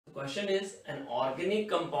question is, an organic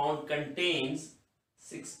compound contains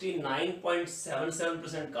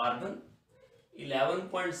 69.77% carbon,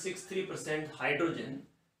 11.63% hydrogen,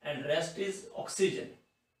 and rest is oxygen.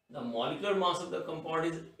 The molecular mass of the compound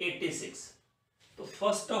is 86. So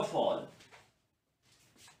first of all,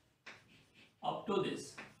 up to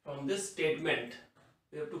this, from this statement,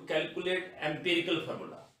 we have to calculate empirical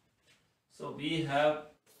formula. So we have,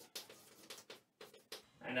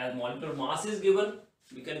 and as molecular mass is given,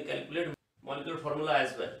 we can calculate molecular formula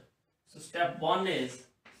as well. So step 1 is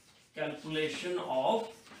calculation of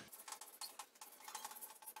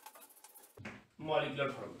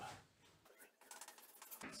molecular formula.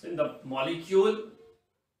 So in the molecule,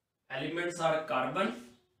 elements are carbon,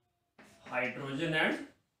 hydrogen and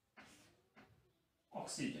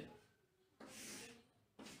oxygen.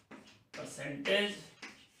 Percentage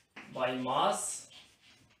by mass.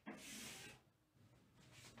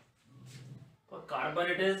 For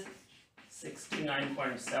carbon it is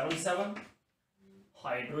 69.77,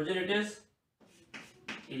 hydrogen it is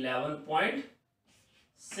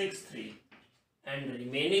 11.63, and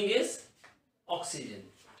remaining is oxygen.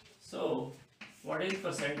 So what is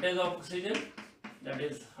percentage of oxygen? That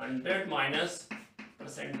is 100 minus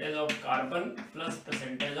percentage of carbon plus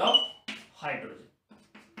percentage of hydrogen.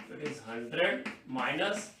 So it is 100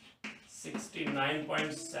 minus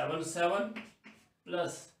 69.77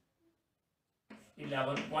 plus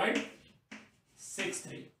 11.63. So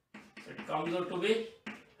it comes out to be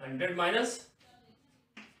 100 minus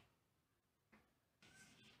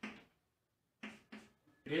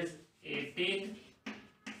it is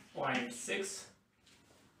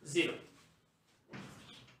 18.60.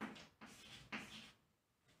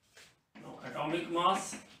 Now atomic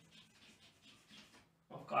mass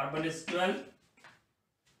of carbon is 12,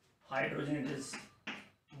 hydrogen it is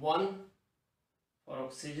 1, for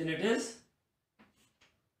oxygen it is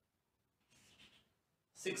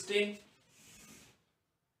 16.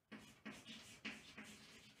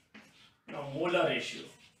 Now molar ratio.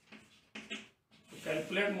 To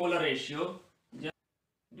calculate molar ratio, just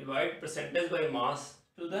divide percentage by mass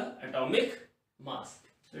to the atomic mass.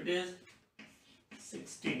 So it is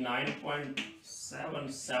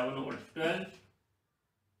 69.77 over 12,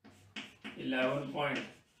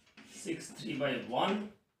 11.63 by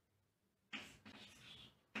 1,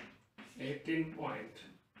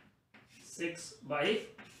 18.6 by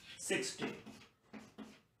 60.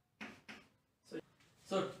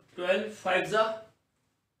 So 12 5s are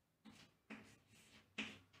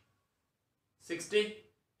 60,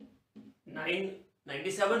 9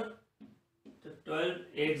 97, so 12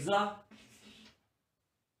 8s are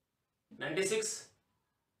 96,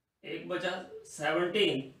 1 बचा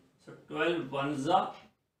 17, so 12 1s are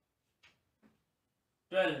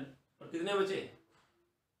 12, और कितने बचे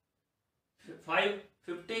 5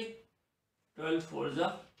 50, 12 4s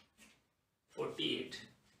are 48.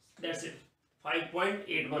 That's it.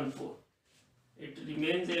 5.814. It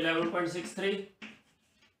remains 11.63.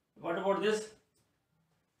 What about this?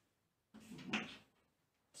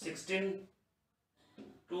 16,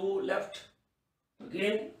 2 left.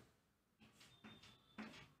 Again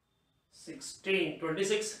 16,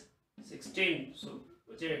 26, 16. So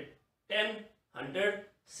 10, 100,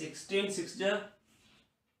 16, 6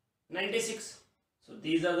 96. So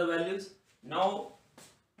these are the values. Now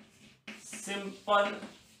simple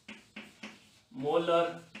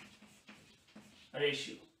molar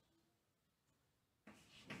ratio.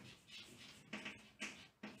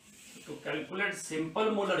 To calculate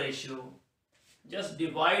simple molar ratio, just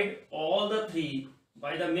divide all the three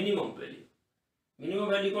by the minimum value. Minimum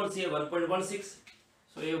value कौन सी है 1.16.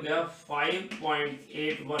 So ये हो गया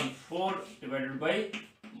 5.814 divided by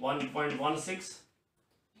 1.16.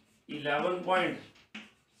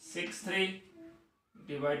 11.63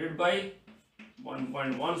 divided by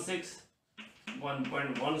 1.16.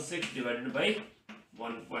 1.16 divided by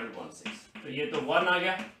 1.16. तो ये तो 1 आ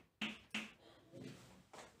गया.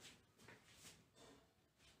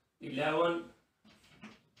 11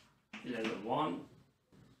 1.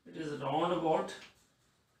 It is round about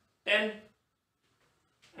 10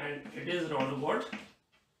 and it is round about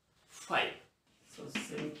 5. So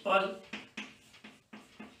simple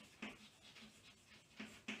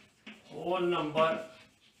whole number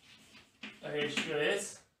ratio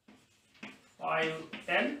is 5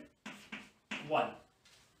 10 1.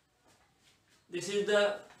 This is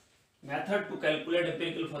the method to calculate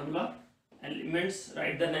empirical formula. Elements,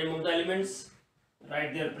 write the name of the elements,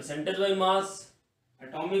 write their percentage by mass,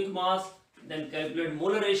 atomic mass, then calculate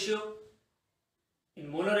molar ratio. In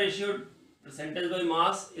molar ratio, percentage by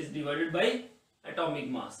mass is divided by atomic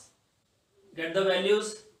mass. Get the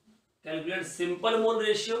values calculate simple mole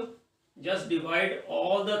ratio. Just divide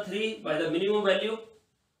all the three by the minimum value.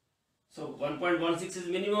 So 1.16 is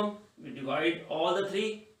minimum. We divide all the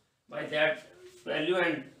three by that value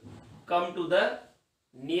and come to the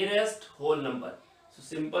nearest whole number. So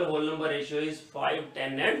simple whole number ratio is 5,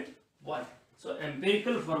 10 and 1. So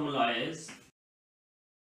empirical formula is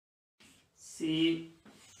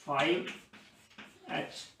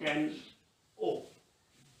C5H10O.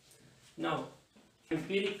 Now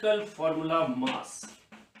empirical formula mass.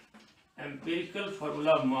 Empirical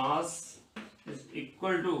formula mass is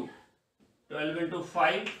equal to 12 into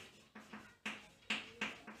 5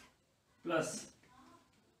 plus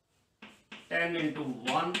 10 into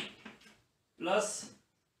 1 plus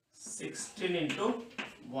 16 into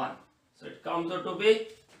 1. So it comes out to be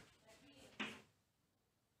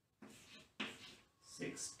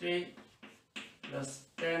 60 plus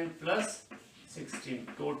 10 plus 16.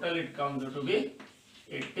 Total it comes out to be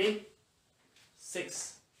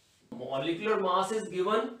 86. Molecular mass is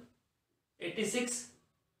given 86.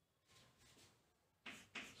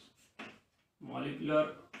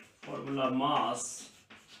 Molecular formula mass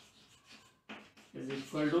is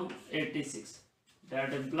equal to 86.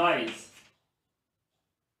 That implies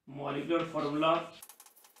molecular formula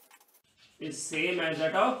is same as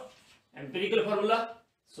that of empirical formula.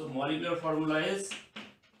 So molecular formula is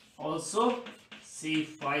also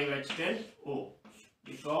C5H10O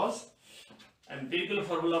because empirical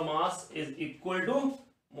formula mass is equal to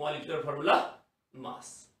molecular formula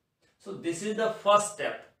mass. So this is the first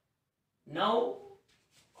step. Now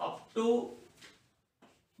up to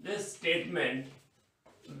this statement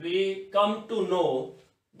we come to know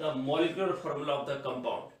the molecular formula of the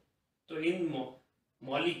compound. So in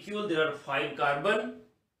molecule there are 5 carbon,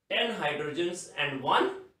 10 hydrogens and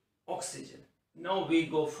 1 oxygen. Now we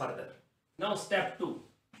go further. Now step 2.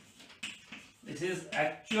 This is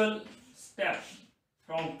actual step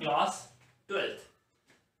from class 12th.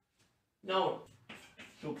 Now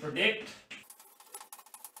to predict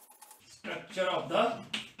structure of the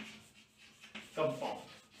compound.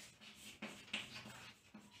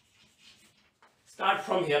 Start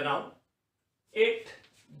from here now. It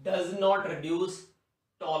does not reduce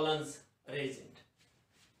Tollen's reagent.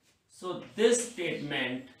 So this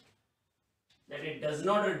statement that it does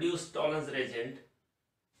not reduce Tollen's reagent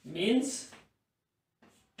means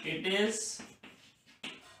it is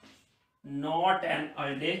not an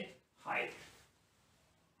aldehyde.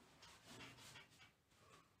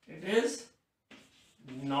 It is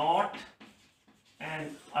not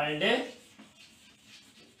an aldehyde.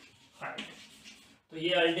 तो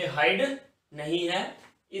ये aldehyde नहीं है,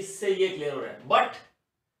 इससे ये clear हो रहा है. But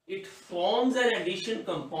it forms an addition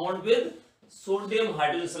compound with sodium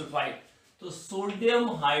hydrogen sulfide. तो सोडियम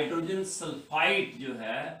हाइड्रोजन सल्फाइड जो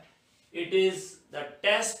है it is the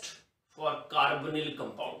test for carbonyl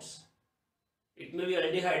compounds. It may be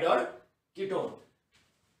aldehyde or ketone,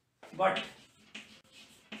 but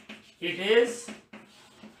it is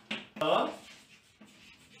a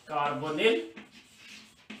carbonyl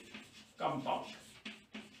compound.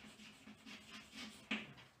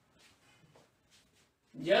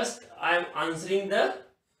 Just I am answering the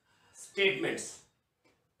statements.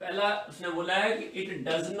 पहला उसने बोला है कि it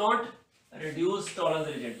does not reduce Tollen's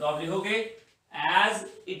reagent. तो आप लिखोगे as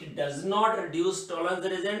it does not reduce Tollen's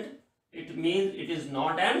reagent, it means it is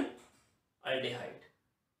not an aldehyde.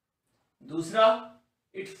 दूसरा,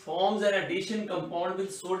 it forms an addition compound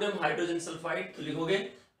with sodium hydrogen sulfide. तो लिखोगे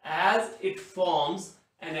as it forms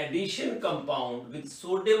an addition compound with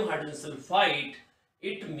sodium hydrogen sulfide,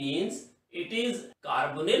 it means it is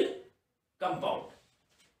carbonyl compound.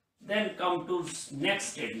 Then come to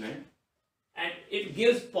next statement, and it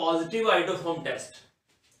gives positive iodoform test.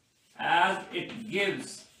 As it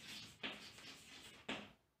gives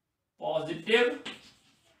positive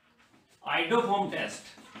iodoform test,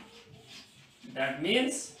 that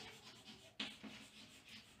means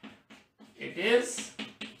it is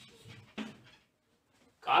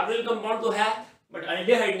carbonyl compound तो है but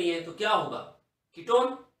aldehyde नहीं है, तो क्या होगा?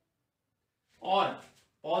 Ketone. और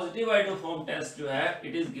positive iodoform test जो है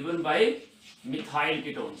it is given by methyl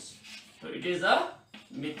ketones. So it is a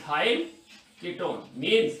methyl ketone,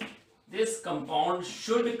 means this compound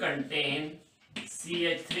should contain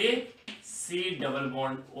CH3 C double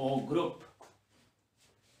bond O group.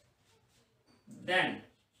 Then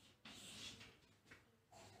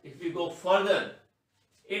if we go further,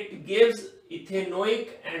 it gives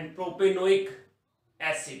ethanoic and propanoic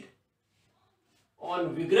acid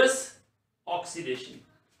on vigorous oxidation.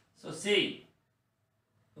 So see,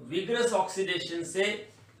 vigorous oxidation से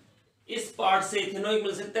इस part से ethanoic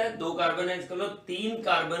मिल सकता है. 2 carbon है, इसका लो 3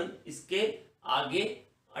 carbon इसके आगे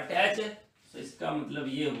attach है, तो इसका मतलब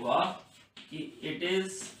ये हुआ कि इट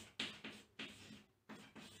इज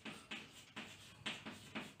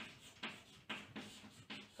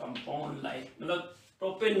कंपाउंड लाइक, मतलब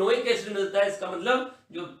प्रोपेनोइक एसिड मिलता है, इसका मतलब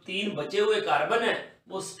जो 3 बचे हुए कार्बन है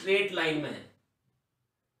वो स्ट्रेट लाइन में है।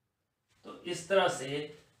 तो इस तरह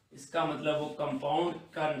से इसका मतलब वो कंपाउंड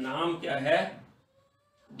का नाम क्या है,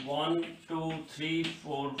 1 2 3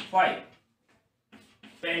 4 5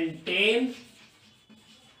 पेंटेन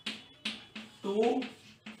 2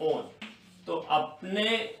 ओन। तो अपने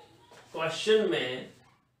क्वेश्चन में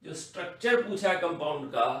जो स्ट्रक्चर पूछा है कंपाउंड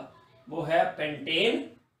का वो है पेंटेन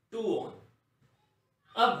 2 ओन।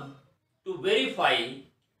 अब to verify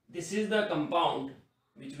this is the compound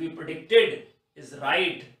which we predicted is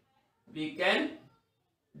right, we can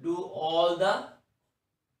do all the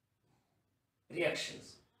reactions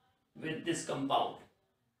with this compound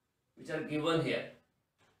which are given here.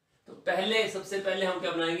 तो सबसे पहले हम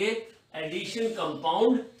क्या बनाएंगे, addition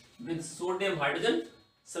compound with sodium hydrogen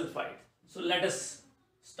sulfide. So let us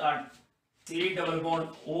start. C double bond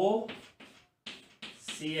O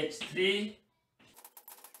CH3.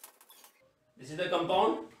 This is the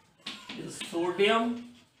compound. This is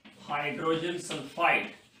sodium hydrogen sulfide.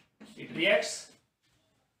 It reacts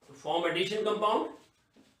to form addition compound,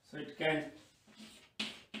 so it can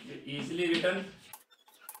be easily written.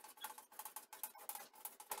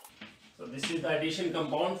 So this is the addition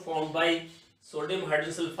compound formed by sodium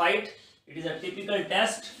hydrogen sulfide. It is a typical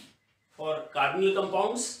test for carbonyl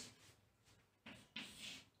compounds.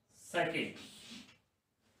 Second,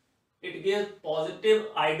 it gives positive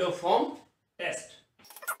iodoform test.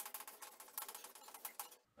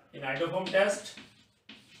 In iodoform test,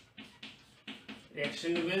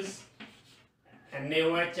 reaction with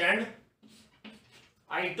NaOH and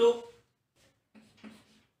I2,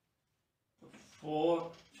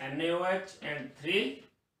 4 NaOH and 3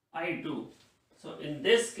 I2. So in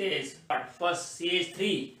this case, at first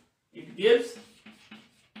CH3, it gives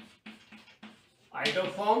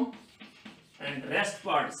iodoform, and rest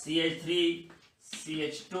part CH3,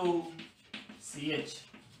 CH2,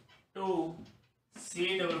 CH2,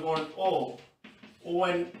 C double bond O, O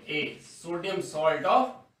and A, sodium salt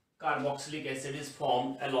of carboxylic acid is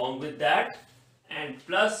formed along with that, and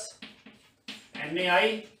plus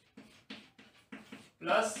NaI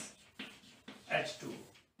plus H2.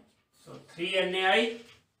 So 3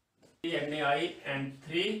 NaI and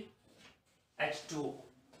 3 H2.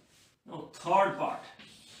 Now third part,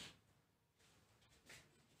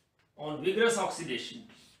 on vigorous oxidation.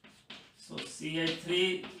 So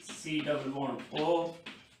CH3, C double bond O,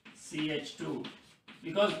 CH2.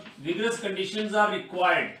 Because vigorous conditions are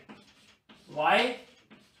required. Why?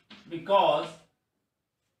 Because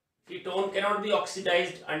ketone cannot be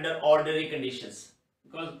oxidized under ordinary conditions.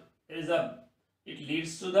 Because it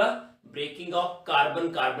leads to the breaking of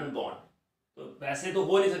carbon-carbon bond. तो वैसे तो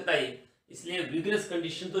हो नहीं सकता ये, इसलिए vigorous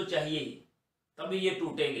condition तो चाहिए ही, तभी ये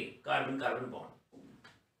टूटेंगे कार्बन-कार्बन बॉन्ड.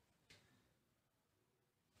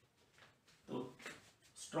 तो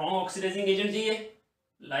स्ट्रॉन्ग ऑक्सीडाइजिंग एजेंट चाहिए,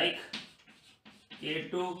 लाइक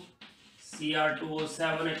K2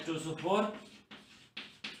 Cr2O7 H2SO4.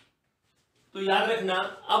 तो याद रखना,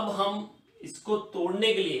 अब हम इसको तोड़ने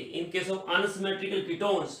के लिए, in case of unsymmetrical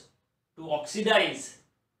ketones, to oxidise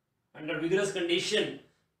under vigorous condition,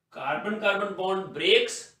 carbon-carbon bond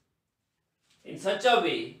breaks in such a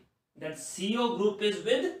way that CO group is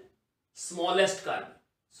with smallest carbon,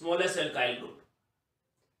 smallest alkyl group.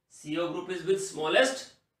 CO group is with smallest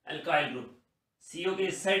alkyl group. CO के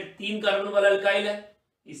इस side 3 carbon वाला alkyl है,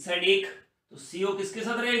 इस side 1, तो CO किसके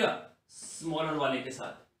साथ रहेगा, smaller वाले के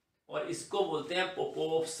साथ. और इसको बोलते हैं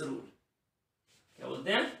पोपोव्स रूल. क्या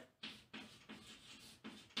बोलते हैं,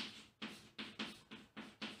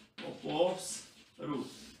 पोपोव्स रूल.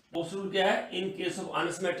 पोपोव्स रूल क्या है, in case of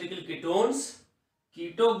unsymmetrical ketones,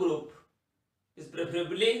 keto group is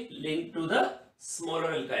preferably linked to the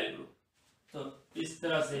smaller alkyl group. तो इस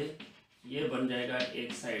तरह से ये बन जाएगा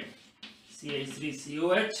एक साइड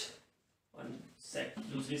CH3COH और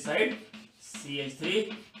दूसरी साइड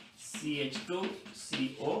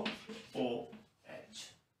CH3CH2COOH.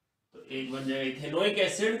 तो एक बन जाएगा इथेनोइक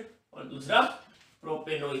एसिड और दूसरा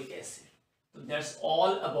प्रोपेनोइक एसिड. तो that's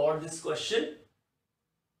all about this question.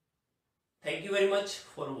 Thank you very much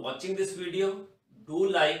for watching this video. Do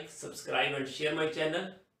like, subscribe and share my channel.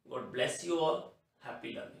 God bless you all.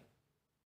 Happy learning.